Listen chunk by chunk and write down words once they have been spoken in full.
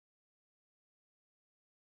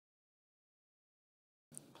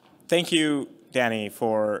Thank you, Danny,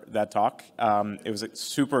 for that talk. It was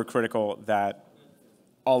super critical that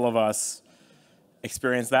all of us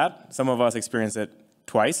experience that. Some of us experience it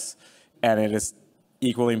twice, and it is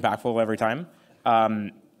equally impactful every time.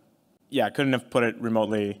 Yeah, couldn't have put it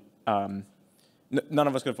remotely. None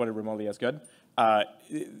of us could have put it remotely as good.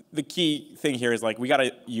 The key thing here is like we got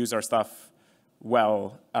to use our stuff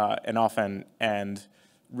well and often, and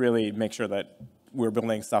really make sure that we're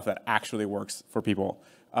building stuff that actually works for people.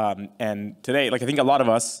 And today, like I think a lot of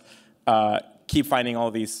us keep finding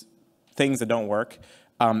all these things that don't work.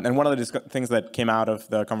 And one of the things that came out of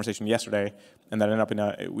the conversation yesterday, and that ended up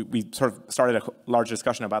in we sort of started a large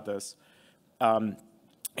discussion about this,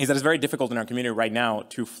 is that it's very difficult in our community right now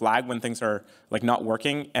to flag when things are like not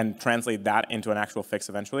working and translate that into an actual fix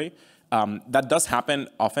eventually. That does happen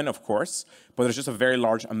often, of course, but there's just a very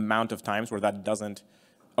large amount of times where that doesn't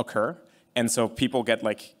occur. And so people get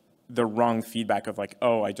like the wrong feedback of like,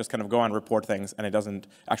 oh, I just kind of go and report things and it doesn't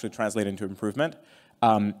actually translate into improvement.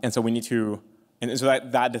 And so we need to, and so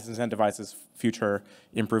that disincentivizes future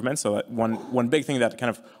improvements. So that one big thing that kind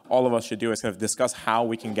of all of us should do is kind of discuss how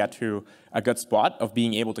we can get to a good spot of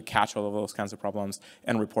being able to catch all of those kinds of problems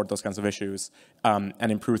and report those kinds of issues and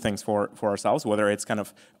improve things for ourselves, whether it's kind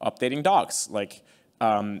of updating docs, like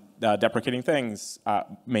deprecating things,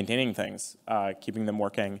 maintaining things, keeping them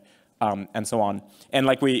working, and so on. And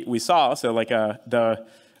like we saw, so like I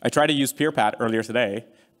tried to use PeerPad earlier today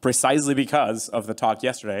precisely because of the talk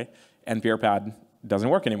yesterday, and PeerPad doesn't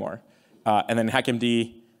work anymore. And then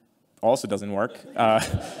HackMD also doesn't work.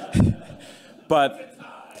 But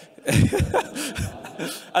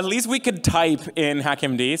at least we could type in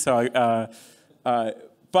HackMD. So,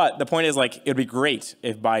 but the point is, like, it'd be great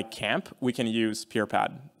if by camp we can use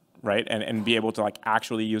PeerPad, right? And be able to like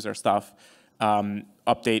actually use our stuff,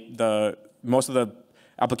 update most of the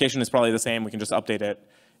application is probably the same. We can just update it,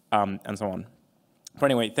 and so on. But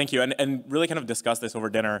anyway, thank you, and really kind of discuss this over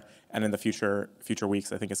dinner and in the future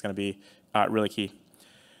weeks. I think it's going to be really key.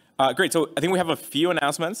 Great, so I think we have a few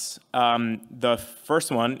announcements. The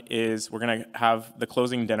first one is we're going to have the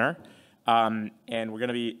closing dinner, and we're going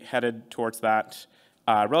to be headed towards that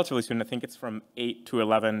relatively soon. I think it's from 8 to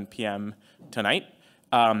 11 p.m. tonight.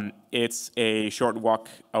 It's a short walk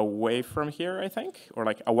away from here, I think, or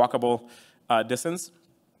like a walkable distance.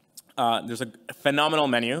 There's a phenomenal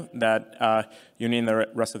menu that Uni and the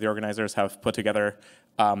rest of the organizers have put together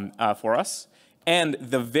for us. And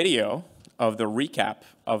the video of the recap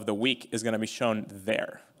of the week is going to be shown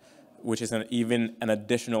there, which is even an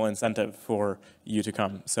additional incentive for you to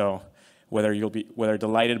come. So whether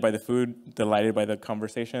delighted by the food, delighted by the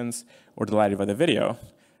conversations, or delighted by the video,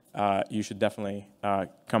 you should definitely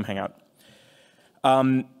come hang out.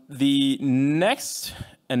 The next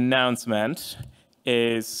announcement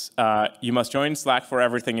is you must join Slack for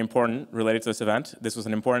everything important related to this event. This was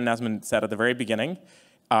an important announcement said at the very beginning,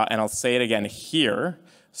 and I'll say it again here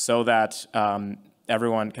so that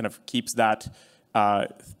everyone kind of keeps that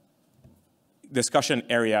discussion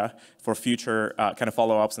area for future kind of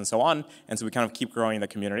follow-ups and so on, and so we kind of keep growing the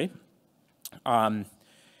community.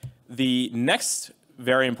 The next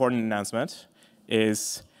very important announcement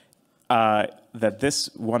is that this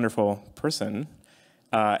wonderful person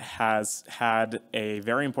has had a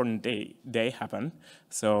very important day happen.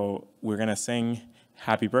 So we're going to sing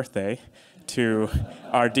happy birthday to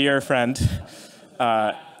our dear friend,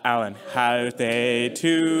 Alan. Happy birthday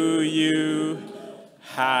to you.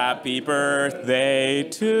 Happy birthday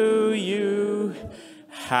to you.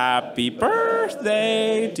 Happy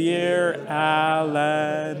birthday, dear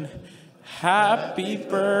Alan. Happy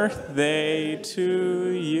birthday to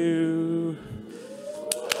you.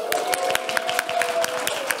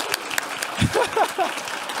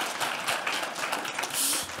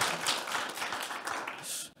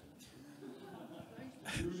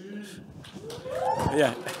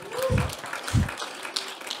 Yeah.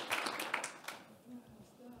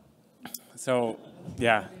 So,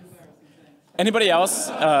 yeah. Anybody else?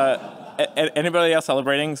 Anybody else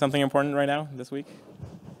celebrating something important right now this week?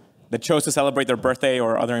 That chose to celebrate their birthday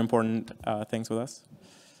or other important things with us?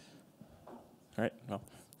 All right. Well.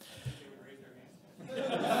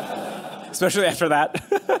 Especially after that.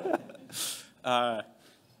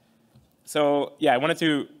 So yeah, I wanted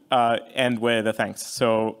to end with a thanks.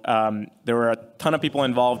 So there were a ton of people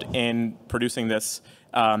involved in producing this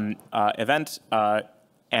event,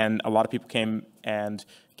 and a lot of people came and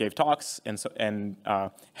gave talks and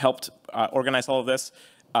helped organize all of this.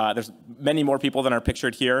 There's many more people than are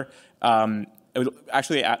pictured here. I would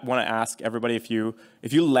actually want to ask everybody if you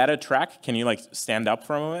led a track, can you like stand up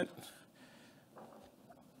for a moment?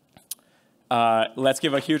 Let's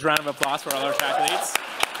give a huge round of applause for all our track leads.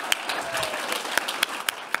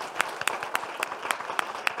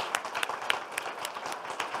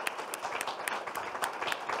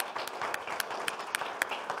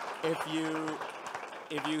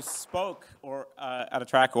 if you spoke or at a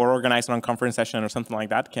track or organized an conference session or something like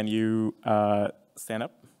that, can you stand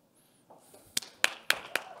up?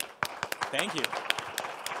 Thank you.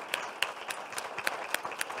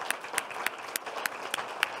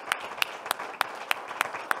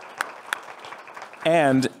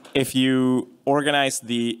 And if you organize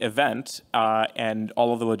the event and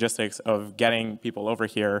all of the logistics of getting people over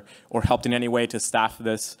here or helped in any way to staff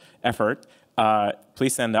this effort,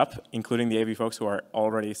 please stand up, including the AV folks who are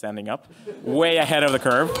already standing up, way ahead of the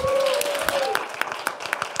curve.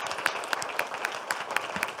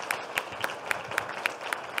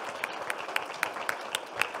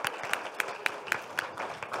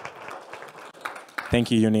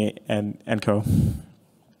 Thank you, Uni and co.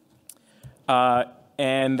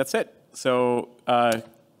 And that's it. So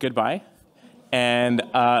goodbye. And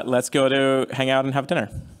let's go to hang out and have dinner.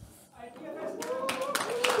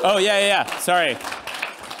 Oh, yeah. Sorry.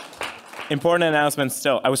 Important announcements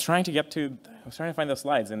still. I was trying to find those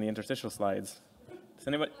slides in the interstitial slides. Does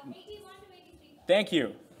anybody? Thank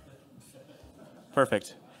you.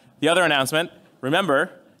 Perfect. The other announcement,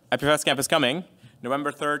 remember, IPFS Camp is coming,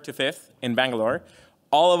 November 3rd to 5th in Bangalore.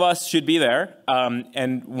 All of us should be there.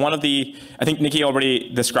 And one of the, I think Nikki already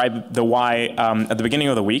described the why at the beginning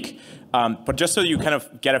of the week. But just so you kind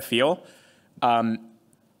of get a feel,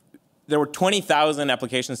 there were 20,000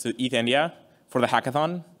 applications to ETH India for the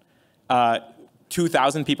hackathon.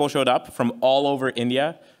 2,000 people showed up from all over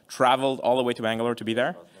India, traveled all the way to Bangalore to be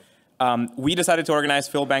there. We decided to organize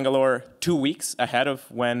Phil Bangalore 2 weeks ahead of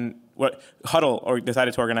when Huddle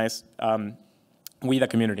decided to organize We the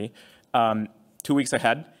Community 2 weeks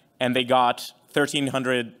ahead, and they got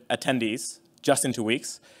 1,300 attendees just in 2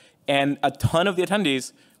 weeks. And a ton of the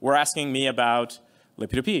attendees were asking me about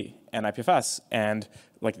libp2p and IPFS and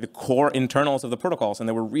like the core internals of the protocols, and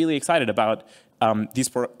they were really excited about these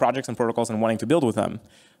projects and protocols and wanting to build with them.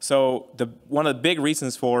 So one of the big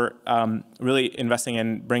reasons for really investing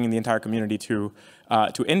in bringing the entire community to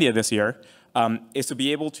India this year is to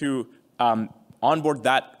be able to onboard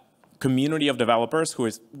that community of developers who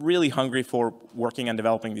is really hungry for working and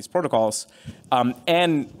developing these protocols,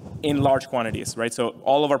 and in large quantities, right? So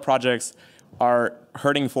all of our projects are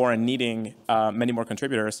hurting for and needing many more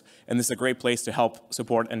contributors, and this is a great place to help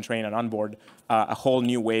support and train and onboard a whole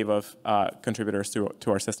new wave of contributors to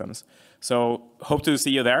our systems. So hope to see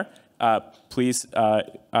you there. Please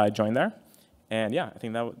join there. And yeah, I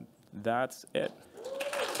think that's it.